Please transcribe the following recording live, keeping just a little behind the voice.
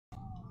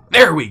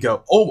There we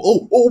go.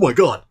 Oh my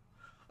god.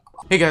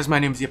 Hey guys, my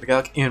name is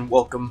TheEpicAlec, and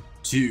welcome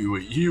to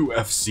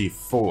UFC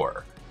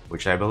 4,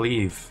 which I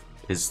believe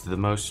is the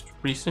most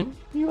recent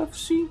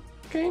UFC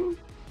game?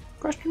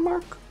 Question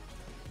mark?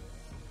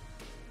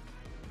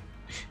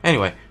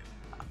 Anyway,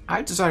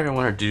 I decided I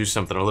wanted to do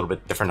something a little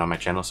bit different on my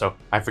channel, so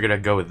I figured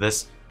I'd go with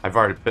this. I've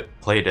already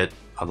played it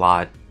a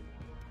lot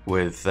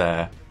with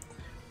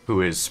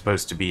who is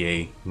supposed to be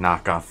a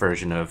knockoff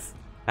version of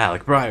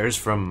Alec Byers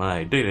from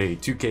my Day-Day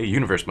 2K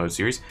Universe Mode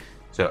series.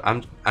 So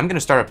I'm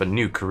gonna start up a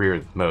new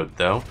career mode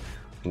though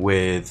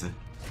with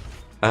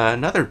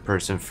another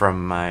person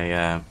from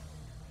my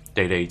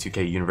Day-Day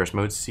 2K Universe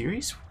Mode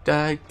series,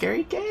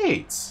 Gary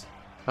Gates.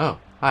 Oh,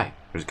 hi.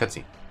 There's a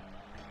cutscene.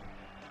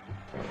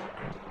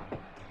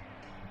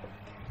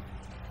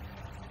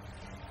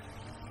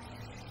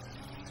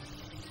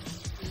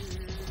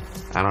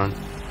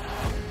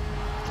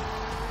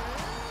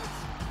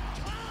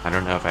 I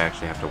don't know if I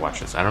actually have to watch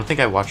this. I don't think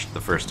I watched it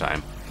the first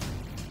time.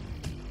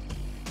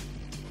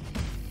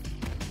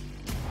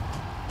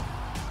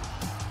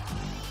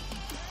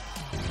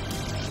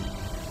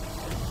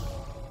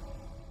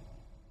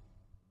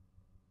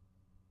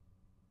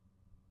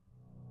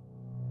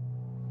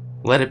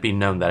 Let it be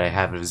known that I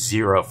have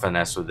zero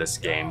finesse with this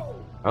game.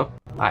 Oh,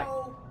 hi.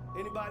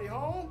 Anybody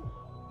home?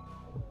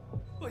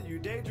 What, you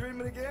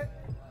daydreaming again?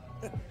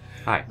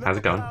 Hi, how's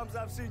it going? Times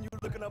I've seen you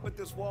looking up at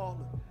this wall.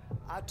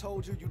 I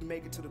told you you'd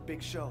make it to the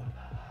big show.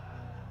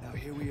 Now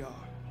here we are.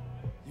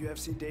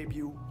 UFC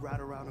debut right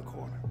around the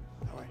corner.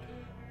 All right.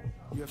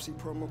 UFC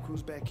promo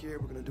crew's back here.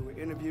 We're gonna do an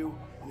interview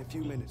in a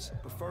few minutes.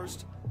 But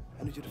first,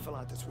 I need you to fill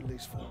out this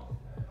release form.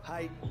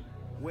 Height,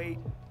 weight,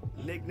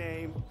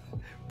 nickname.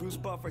 Bruce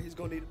Buffer, he's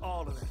gonna need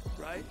all of that,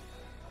 right?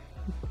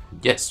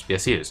 Yes,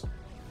 he is.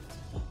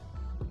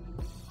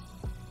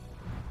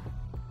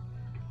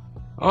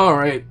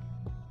 Alright.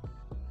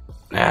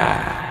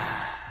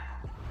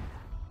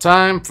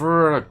 Time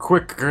for a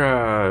quick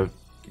go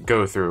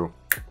through.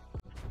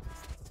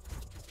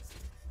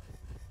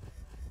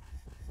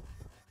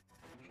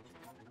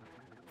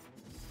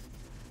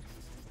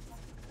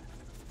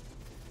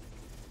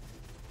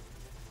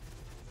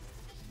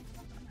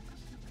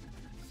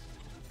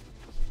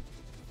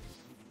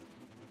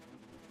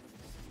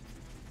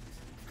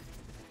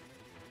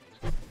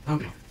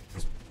 Okay.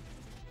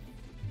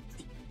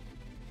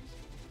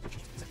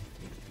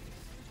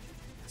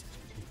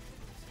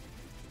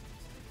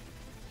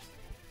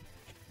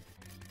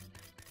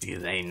 Do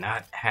they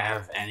not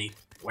have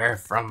anywhere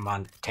from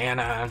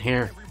Montana on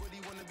here?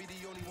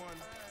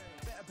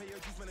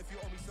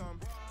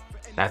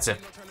 That's it.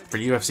 For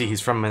UFC,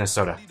 he's from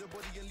Minnesota.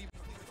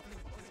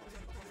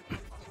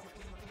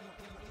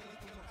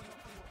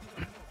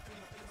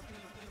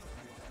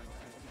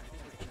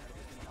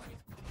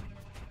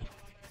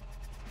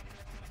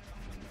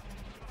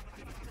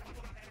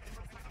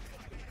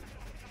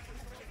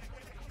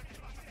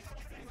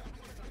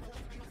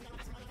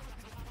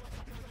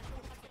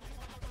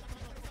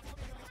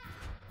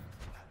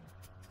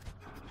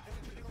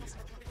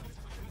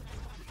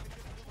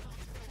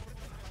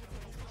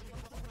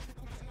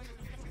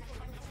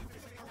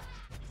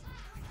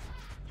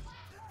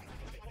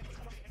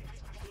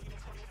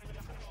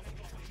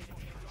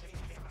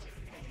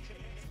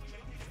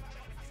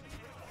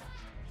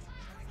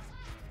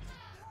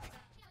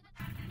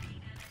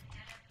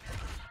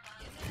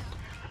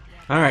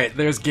 Alright,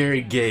 there's Gary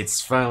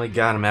Gates. Finally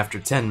got him after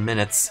 10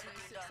 minutes.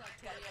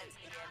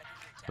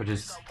 Which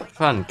is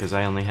fun, because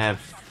I only have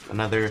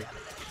another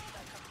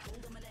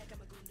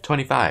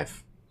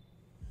 25.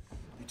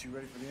 You two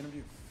ready for the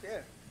interview? Yeah.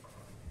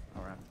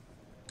 Alright.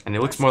 And he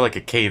looks more like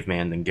a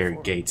caveman than Gary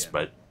Gates,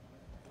 but...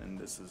 And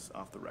this is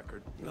off the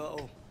record.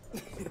 Uh-oh.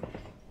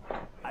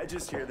 I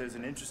just hear there's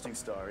an interesting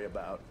story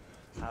about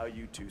how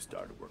you two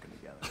started working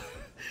together.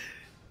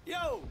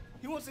 Yo,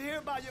 he wants to hear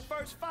about your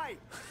first fight.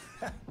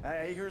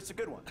 I hear it's a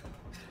good one.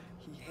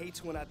 He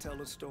hates when I tell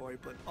the story,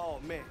 but oh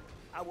man,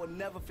 I will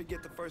never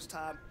forget the first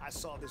time I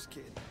saw this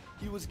kid.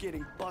 He was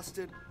getting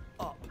busted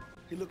up.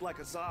 He looked like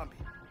a zombie.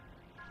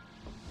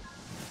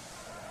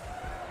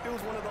 It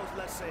was one of those,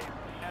 let's say,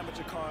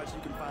 amateur cards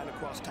you can find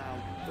across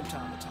town from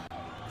time to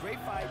time. Great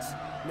fights,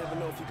 never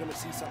know if you're gonna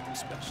see something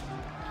special.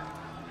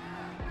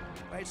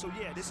 Right, so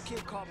yeah, this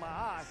kid caught my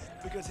eye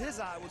because his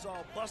eye was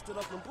all busted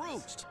up and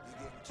bruised.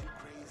 You're getting too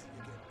crazy,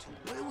 you're getting too...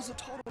 But it was a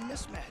total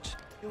mismatch.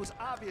 It was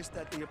obvious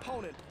that the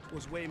opponent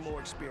was way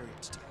more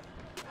experienced.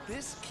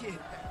 This kid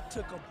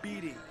took a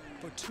beating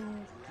for 2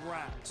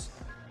 rounds.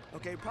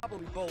 Okay,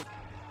 probably both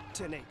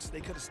 10-8s. They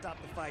could have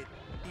stopped the fight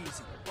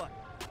easy, but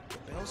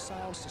the bell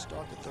sounds to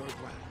start the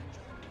 3rd round.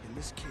 And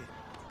this kid,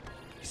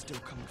 he's still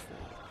coming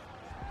forward.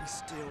 He's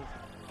still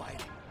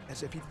fighting,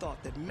 as if he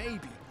thought that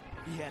maybe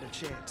he had a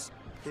chance.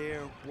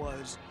 There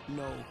was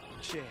no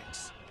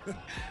chance. Are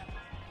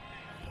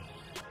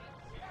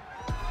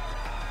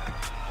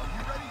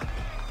you ready?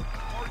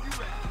 Are you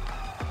ready?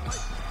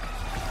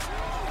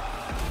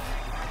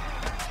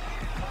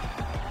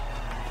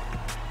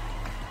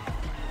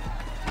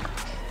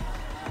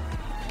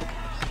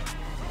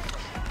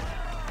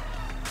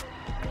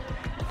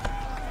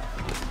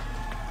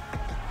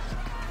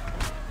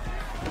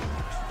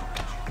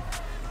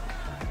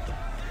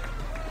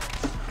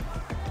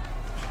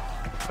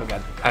 Oh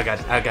god, oh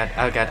god, oh god,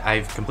 oh god. I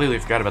completely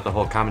forgot about the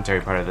whole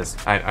commentary part of this.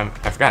 I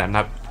forgot. I'm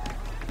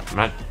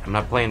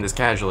not playing this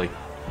casually.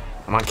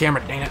 I'm on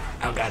camera, dang it.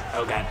 Oh god,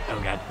 oh god,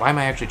 oh god. Why am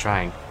I actually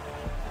trying?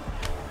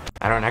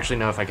 I don't actually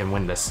know if I can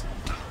win this.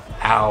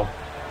 Ow.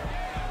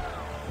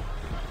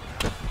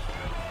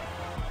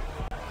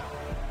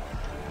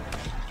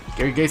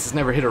 Gary Gates has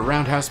never hit a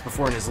roundhouse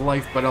before in his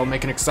life, but I'll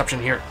make an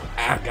exception here.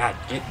 Ah, God,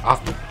 get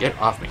off me, get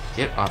off me,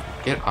 get off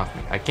me, get off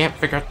me. I can't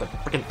figure out the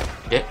freaking...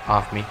 Get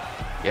off me,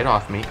 get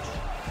off me,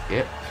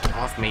 get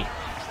off me,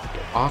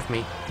 get off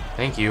me.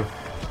 Thank you.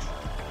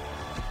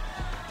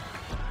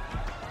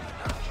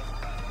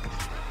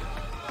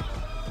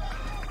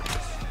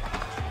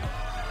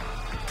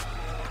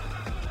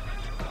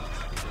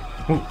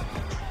 Ooh.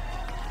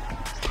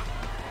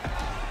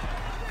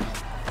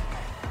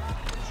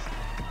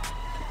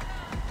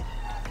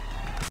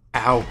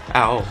 Ow,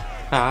 ow,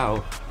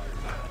 ow.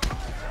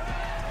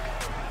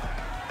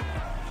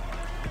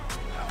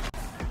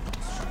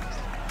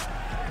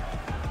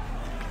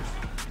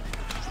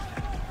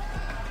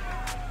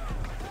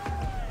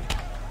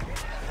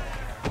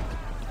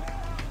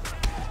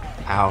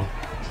 Ow.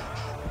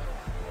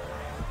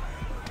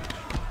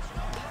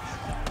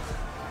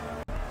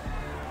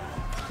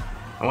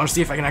 I want to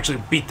see if I can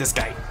actually beat this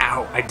guy.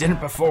 Ow, I didn't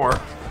before.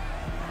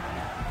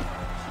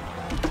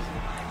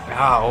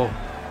 Ow.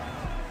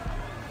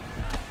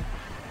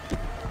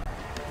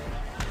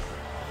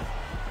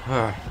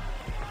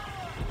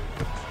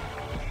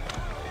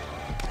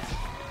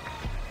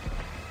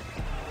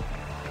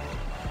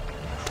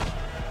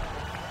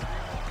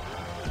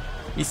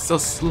 He's so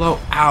slow.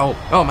 Ow.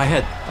 Oh, my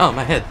head. Oh,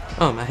 my head.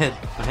 Oh, my head.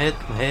 My head.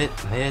 My head.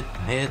 My head. My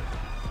head.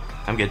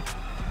 I'm good.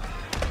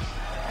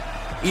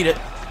 Eat it.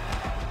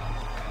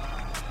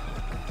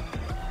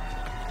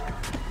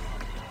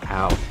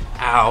 Ow.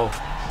 Ow.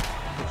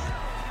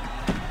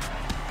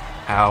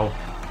 Ow.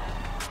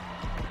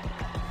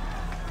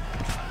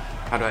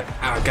 How do I...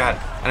 Oh, God.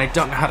 And I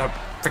don't know how to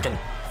freaking...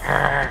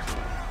 Ow.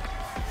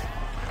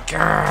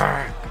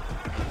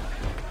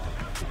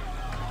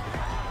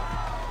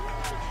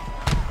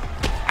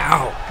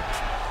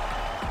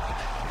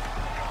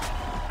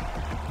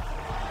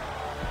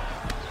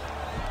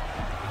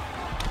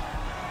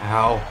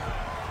 Ow.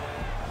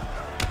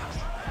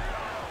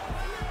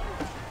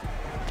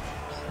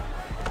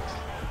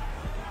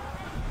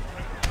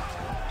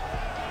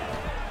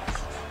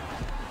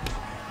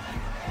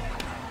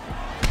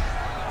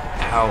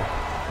 Ow.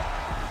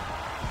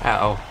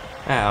 Ow.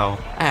 Ow.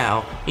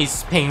 Ow.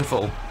 He's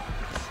painful.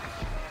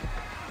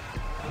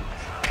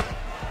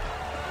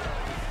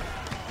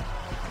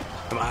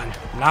 Come on.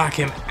 Knock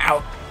him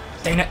out.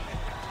 Dang it.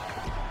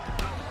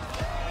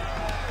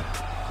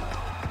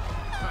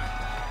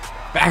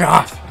 Back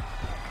off.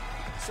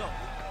 So,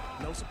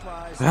 no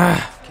surprise.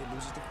 Kid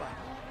loses the fight.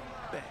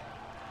 Bang.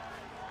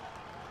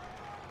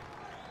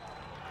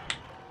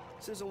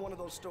 This isn't one of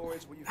those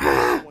stories where you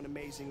find someone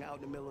amazing out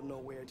in the middle of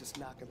nowhere just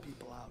knocking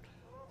people out.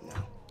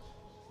 No.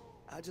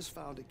 I just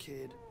found a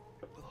kid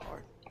with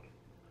heart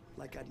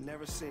like I'd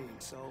never seen,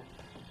 so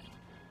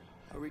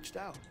I reached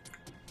out.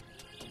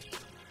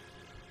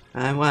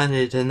 I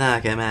wanted to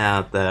knock him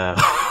out, though.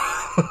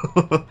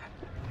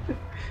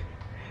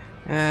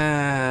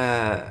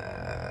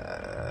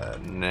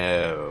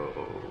 No.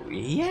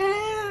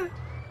 Yeah?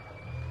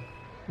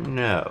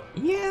 No.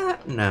 Yeah?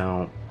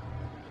 No.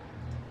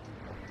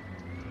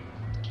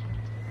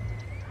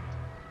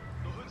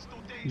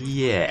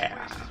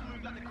 Yeah.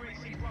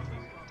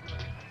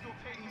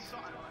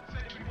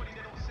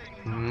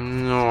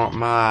 Not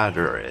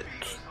moderate.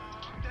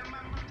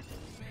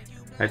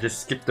 I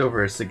just skipped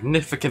over a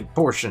significant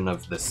portion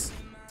of this.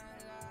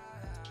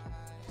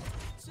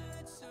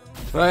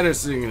 Fighter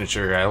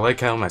signature. I like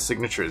how my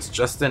signature is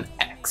just an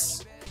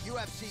X.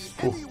 UFC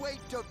heavyweight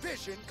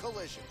division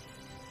collision.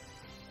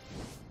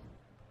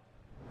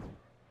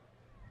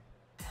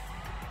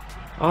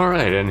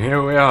 Alright, and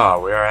here we are.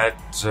 We're at,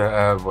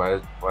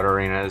 what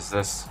arena is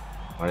this?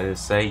 What did it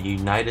say?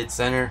 United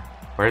Center?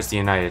 Where's the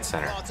United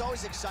Center? Well, it's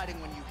always exciting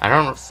when you I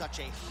don't have such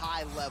a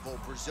high-level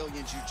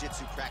Brazilian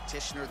Jiu-Jitsu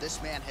practitioner.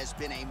 This man has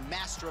been a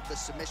master of the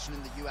submission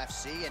in the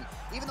UFC, and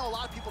even though a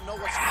lot of people know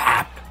what's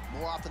coming,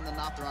 more often than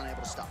not, they're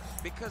unable to stop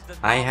it. Because the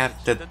I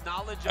have to... the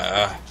knowledge of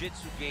the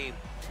Jiu-Jitsu game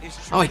is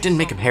Oh, I didn't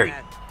make him hairy.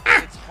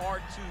 It's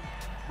hard to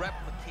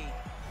replicate.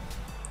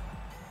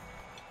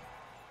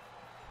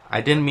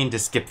 I didn't mean to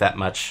skip that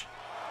much.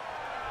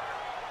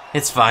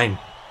 It's fine.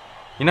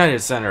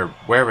 United Center,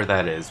 wherever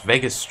that is.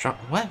 Vegas Strong.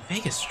 What?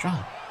 Vegas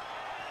Strong?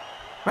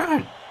 We're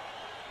not,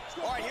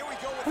 All right, here we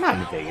go with we're not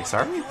in round Vegas,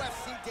 one. are we? The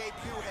UFC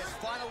debut has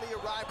finally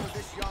arrived for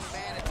this young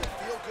man. It's a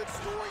feel-good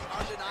story,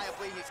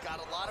 undeniably. He's got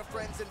a lot of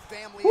friends and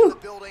family in the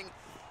building.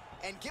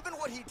 And given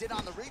what he did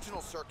on the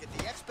regional circuit,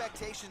 the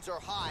expectations are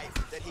high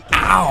that he can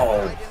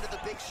Ow! right into the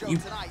big show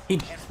tonight.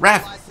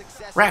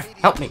 Ref,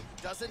 help me.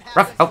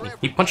 Ref, help me.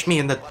 He punched me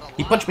in the,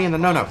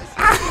 no-no. We'll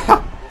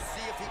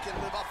see if he can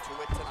live up to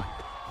it tonight.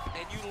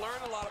 And you learn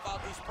a lot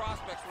about these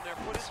prospects when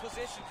they're put in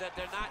positions that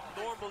they're not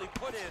normally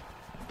put in.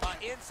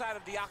 inside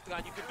of the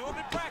octagon. You can do them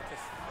in practice,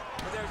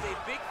 but there's a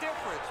big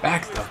difference.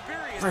 Back when the you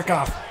experience frick it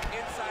off.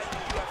 inside the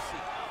UFC.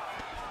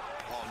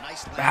 Oh,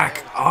 nice land Back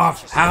there.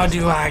 off. How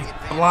do I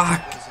Advantage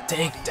block was in the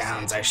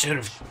takedowns? I should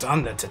have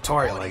done the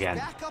tutorial Oh, and he's again.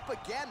 back up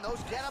again.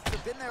 Those get-ups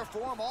have been there for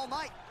him all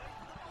night.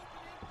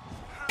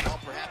 Well,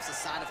 perhaps a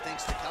sign of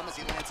things to come as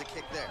he lands a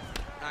kick there.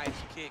 Nice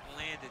kick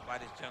landed by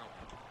this gentleman.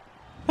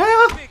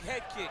 Ah! Big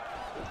head kick.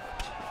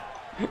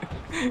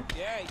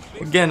 Yeah, he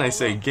picks Again, the I ball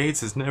say up.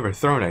 Gates has never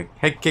thrown a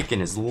head kick in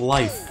his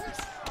life.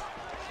 Got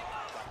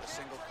the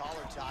single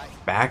collar tie.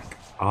 Back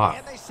off.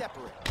 And they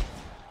separate.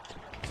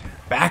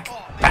 Back,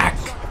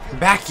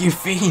 back, you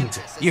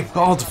fiend. You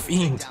bald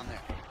fiend. Down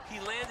there. He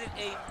landed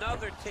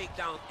another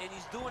takedown, and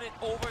he's doing it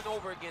over and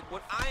over again.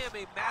 What I am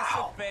a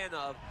massive fan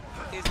of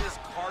is this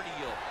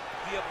cardio.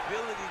 The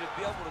ability to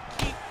be able to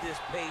keep this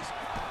pace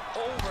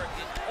over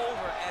and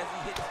over as he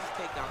hits these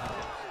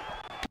takedowns.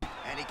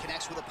 And he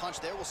connects with a punch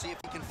there. We'll see if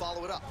he can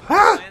follow it up.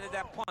 Ah! Landed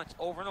that punch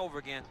over and over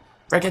again.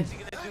 Frickin'. What's he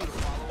gonna do to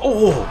follow?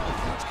 Oh!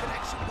 Punch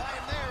connection by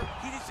him there.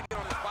 He needs to get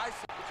on his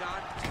bicycle,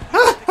 John. He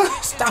Ah, needs to ah,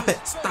 get stop into it!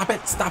 his Stop foot.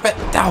 it! Stop it!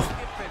 Down. Get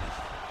finished.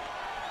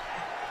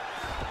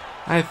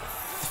 I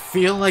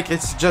feel like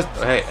it's just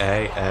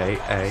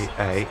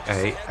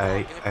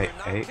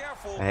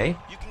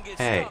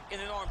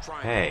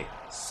hey,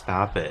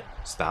 stop it,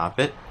 stop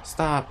it,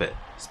 stop it,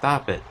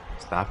 stop it,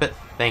 stop it.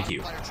 Thank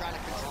you. Fighter trying to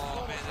control.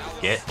 Oh, man, that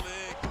was Get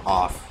slick.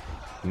 off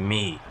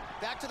me.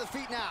 Back to the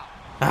feet now.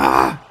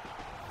 Ah!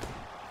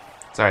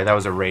 Sorry, that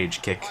was a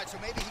rage kick. All right, so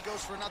maybe he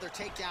goes for another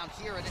takedown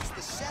here, and it's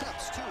the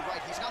setups too,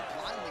 right? He's not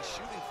blindly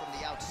shooting from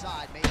the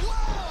outside. Maybe.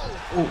 Whoa!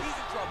 Oh, He's in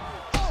trouble.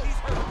 He's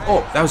hurt.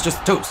 oh, that was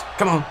just toes.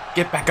 Come on,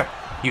 get back up,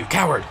 you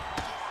coward.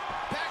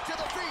 Back to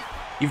the feet.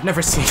 You've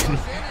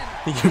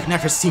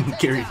never seen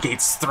Gary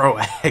Gates throw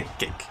a head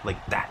kick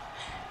like that.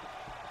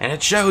 And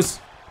it shows.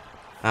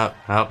 Oh,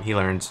 he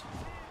learns.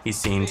 He's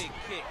seen. Big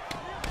kick.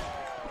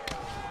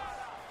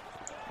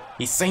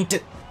 He's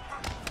sainted.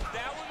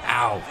 That one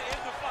Ow. to end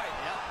the fight.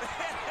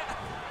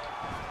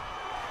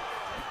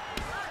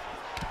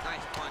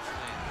 Nice punch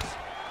lands.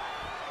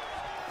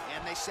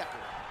 And they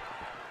separate.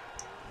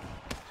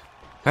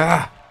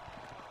 Ah,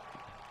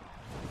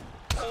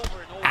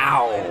 Over and over.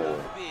 Ow. Landed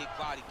those big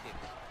body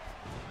kicks.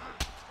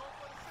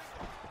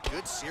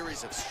 Good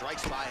series of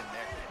strikes by him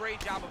there. Great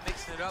job of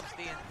mixing it up,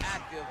 staying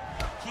active,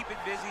 keeping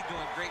busy,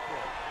 doing great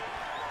work.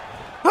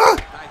 ah.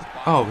 Nice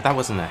body. Oh, that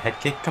wasn't a head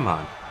kick. Come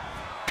on.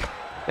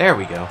 There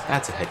we go.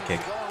 That's a head kick.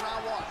 Going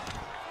round one.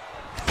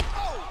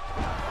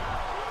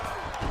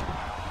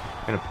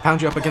 I'm gonna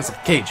pound you up against the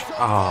cage.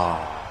 Oh.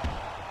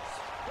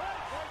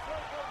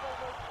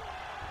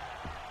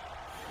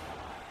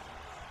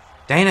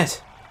 Dang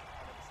it.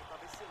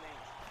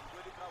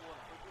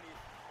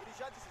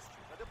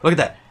 Look at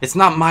that. It's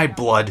not my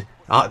blood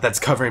that's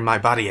covering my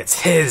body.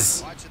 It's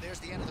his. All right, so there's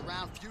the end of the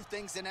round. Few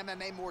things in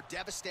MMA more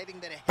devastating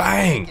than a head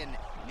Bang. kick, and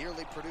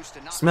nearly produced a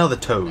knockout. Smell the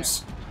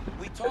toes.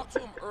 We talked to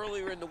him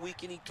earlier in the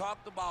week, and he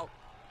talked about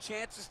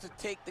chances to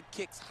take the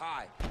kicks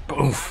high.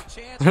 Oof.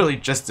 Chance Literally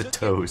just the took it.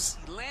 toes.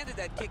 He landed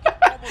that kick and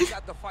almost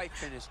got the fight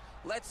finished.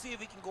 Let's see if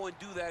he can go and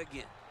do that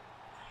again.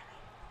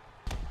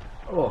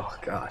 Oh,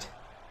 God.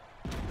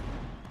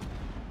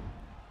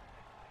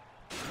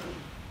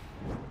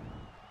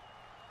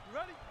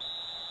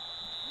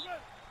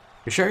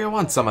 You sure you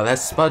want some of that,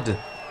 Spud?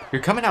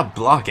 You're coming out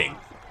blocking.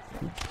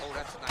 Oh,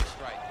 that's a nice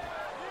strike.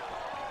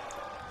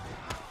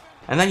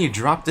 And then you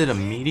dropped it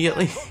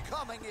immediately?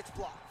 Coming, it's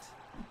blocked.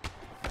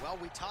 Well,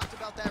 we talked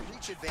about that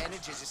reach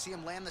advantage as you see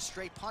him land the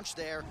straight punch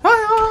there.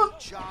 Hi-ya. Great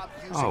job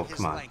using Oh, his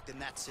come on. length in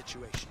that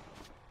situation.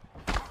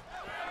 All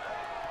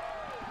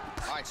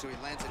right, so he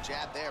lands a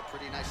jab there.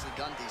 Pretty nicely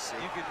done, DC.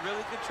 You can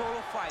really control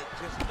a fight,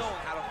 just knowing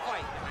how to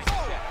fight. Nice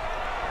check.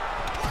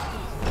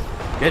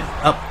 Get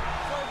up.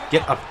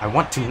 Get up. I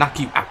want to knock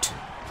you out.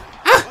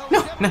 Ah!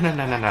 No.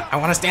 I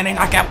want a standing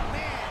knockout.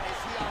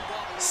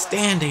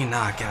 Standing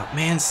knockout,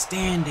 man.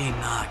 Standing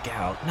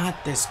knockout.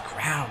 Not this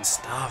ground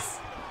stuff.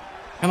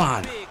 Come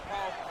on. Big,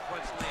 powerful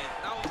punch land.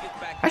 Now we get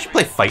back I should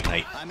play Fight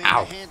Night. I mean,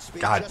 Ow. the hand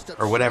speed God. just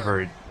Or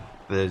whatever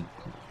the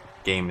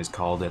game is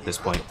called at this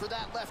point. For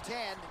that left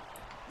hand,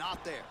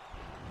 not there.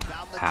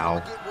 Found the How?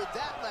 target with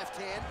that left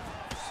hand.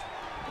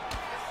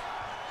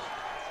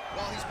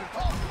 Well, he's been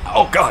called.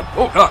 Oh, God.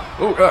 Oh, God.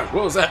 Oh, God.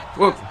 What was that?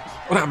 What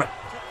happened? to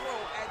throw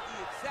at the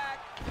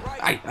exact right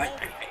I moment.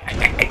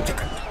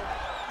 took it.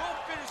 Won't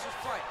finish his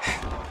fight.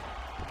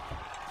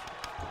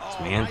 Oh,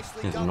 man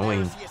nicely is done there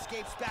annoying. as he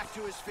escapes back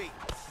to his feet.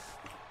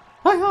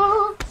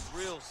 Real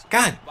smooth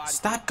God, body.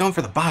 stop going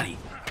for the body.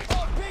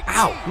 Oh, big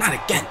Ow, knee. not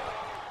again.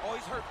 Oh,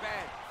 he's hurt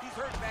bad. He's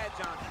hurt bad,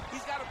 John.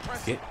 He's got to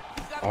press Get it.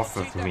 He's gotta off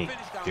chase of that me.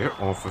 finish down. Get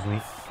off of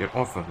me. Get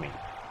off of me.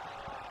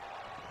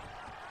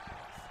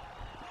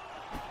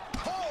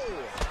 Oh.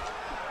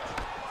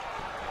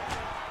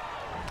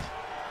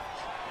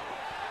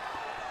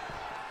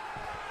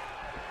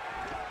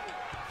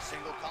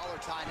 Single collar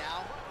tie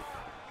now.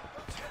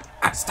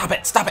 Ah, stop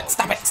it. Stop it.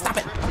 Stop it. Stop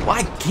it.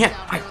 Why can't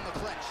Down I? here in the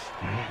clinch.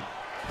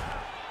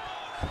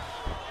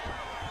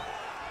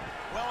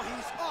 Well,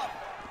 he's up,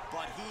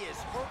 but He is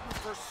hurting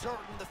for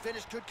certain. The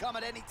finish could come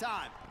at any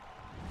time.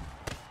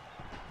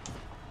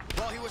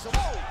 Well, he was a... He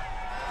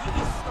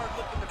needs to start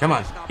looking to Come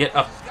on, finish now get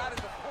because up. He's got his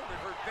opponent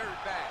hurt very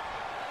bad.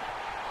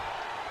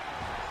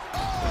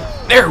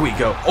 There we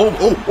go.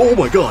 Oh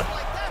my God.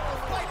 Like that, the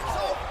fight is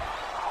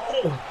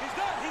over. He's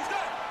done. He's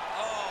done.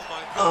 Oh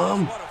my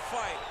goodness, what a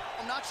fight.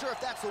 I'm not sure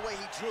if that's the way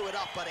he drew it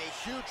up, but a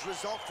huge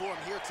result for him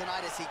here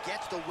tonight as he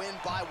gets the win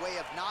by way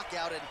of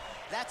knockout, and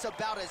that's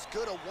about as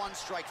good a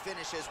one-strike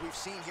finish as we've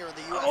seen here in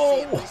the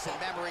UFC in recent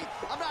memory.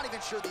 I'm not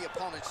even sure the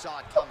opponent saw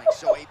it coming,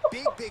 so a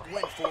big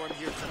win for him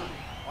here tonight.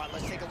 All right,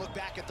 let's take a look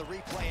back at the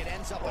replay. It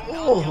ends up a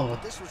knockout,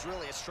 but this was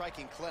really a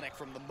striking clinic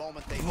from the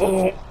moment they...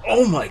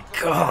 Oh my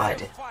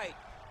God. Fight.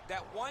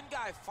 That one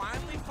guy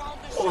finally found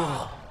the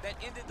shot that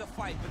ended the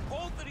fight. But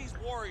both of these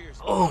warriors...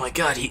 Oh my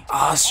God, he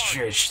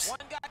ostriched. One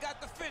guy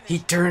got the finish, He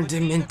turned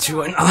him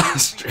into an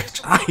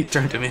ostrich. I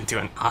turned him into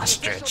an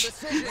ostrich.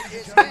 Decision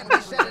is in.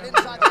 We said it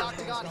inside the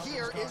octagon.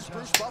 Here is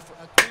Bruce Buffer.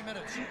 3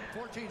 minutes,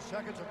 14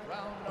 seconds of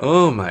round.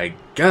 Oh my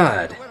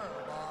God.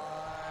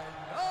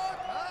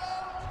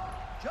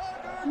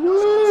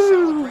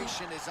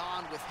 Celebration is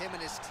on with him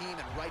and his team,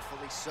 and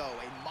rightfully so.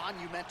 A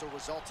monumental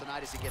result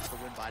tonight as he gets the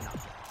win by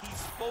knockout. He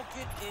spoke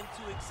it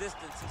into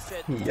existence. He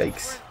said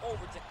Yikes. over and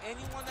over to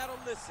anyone that'll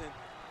listen,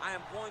 I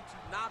am going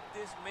to knock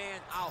this man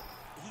out.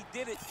 He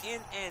did it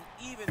in an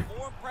even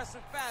more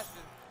impressive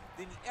fashion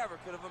than he ever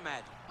could have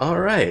imagined. All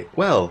right.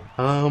 Well,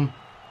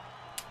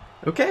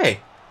 okay.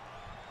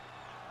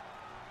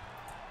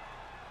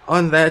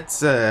 On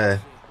that,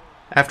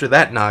 after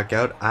that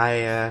knockout,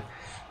 I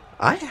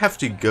have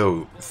to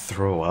go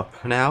throw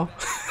up now.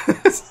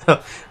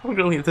 So I'm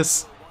gonna leave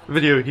this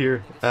video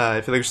here. If you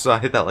like what you saw,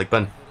 hit that like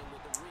button.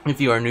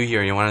 If you are new here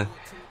and you want to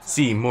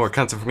see more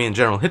content from me in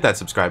general, hit that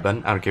subscribe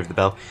button. I don't care for the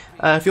bell.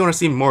 If you want to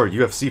see more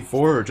UFC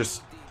 4 or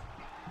just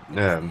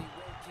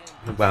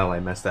well, I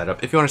messed that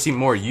up. If you want to see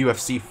more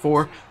UFC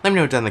 4, let me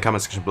know down in the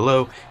comment section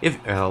below, if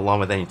along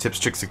with any tips,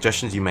 tricks,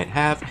 suggestions you might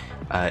have.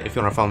 If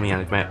you want to follow me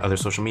on my other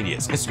social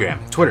medias,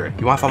 Instagram, Twitter,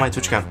 you want to follow my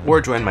Twitch account,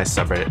 or join my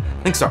subreddit,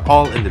 links are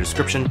all in the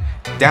description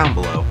down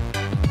below.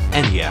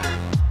 And yeah,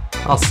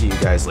 I'll see you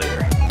guys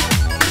later.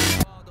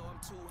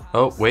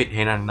 Oh, wait,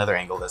 hang on, another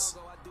angle this.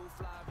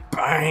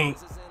 Bang!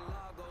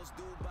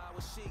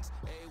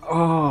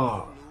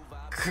 Oh,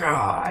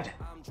 God.